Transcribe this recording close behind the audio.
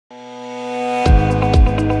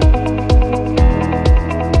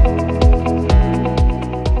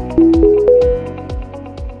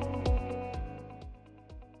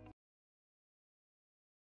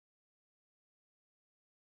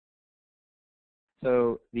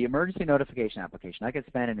So the emergency notification application, I could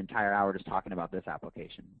spend an entire hour just talking about this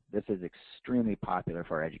application. This is extremely popular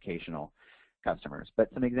for our educational customers. But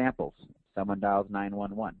some examples, someone dials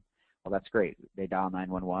 911. Well, that's great. They dial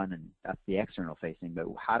 911 and that's the external facing, but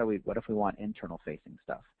what if we want internal facing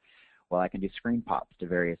stuff? Well, I can do screen pops to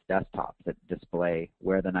various desktops that display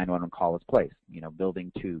where the 911 call was placed,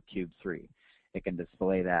 building 2, cube 3. It can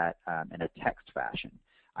display that in a text fashion.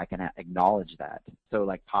 I can acknowledge that. So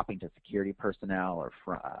like popping to security personnel or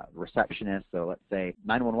receptionists. So let's say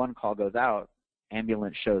 911 call goes out,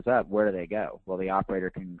 ambulance shows up, where do they go? Well, the operator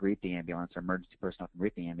can greet the ambulance, or emergency personnel can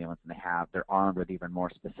greet the ambulance, and they're armed with even more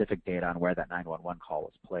specific data on where that 911 call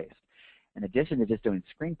was placed. In addition to just doing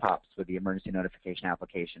screen pops with the emergency notification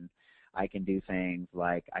application, I can do things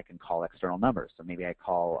like I can call external numbers. So maybe I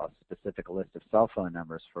call a specific list of cell phone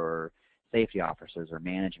numbers for safety officers or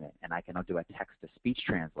management, and I can do a text-to-speech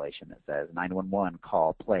translation that says 911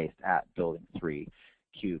 call placed at building 3,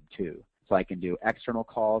 cube 2. So I can do external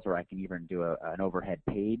calls, or I can even do an overhead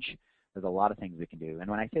page. There's a lot of things we can do. And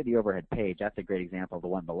when I say the overhead page, that's a great example of the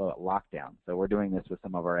one below it, lockdown. So we're doing this with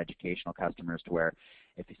some of our educational customers to where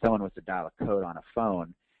if someone was to dial a code on a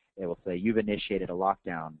phone, it will say you've initiated a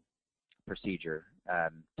lockdown procedure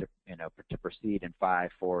to proceed in 5,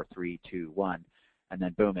 4, 3, 2, 1. And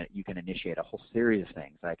then boom, you can initiate a whole series of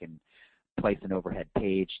things. I can place an overhead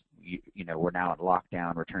page. We're now in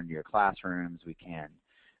lockdown. Return to your classrooms. We can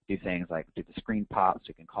do things like do the screen pops.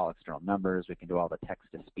 We can call external numbers. We can do all the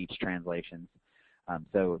text-to-speech translations.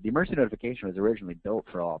 So the emergency notification was originally built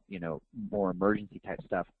for all more emergency type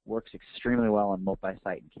stuff. Works extremely well in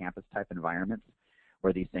multi-site and campus type environments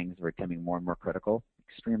where these things are becoming more and more critical.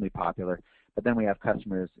 Extremely popular. But then we have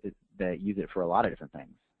customers that use it for a lot of different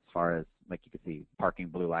things. As far as, like you can see, parking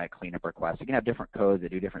blue light, cleanup requests. You can have different codes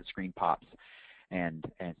that do different screen pops, and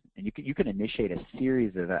you can initiate a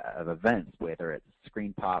series of events, whether it's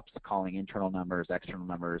screen pops, calling internal numbers, external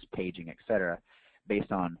numbers, paging, etc.,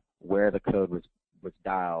 based on where the code was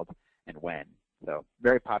dialed and when. So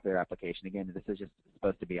very popular application. Again, this is just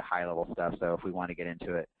supposed to be a high-level stuff, so if we want to get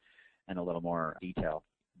into it in a little more detail,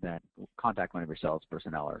 then contact one of your sales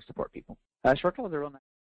personnel or support people. ShoreTel is a real nice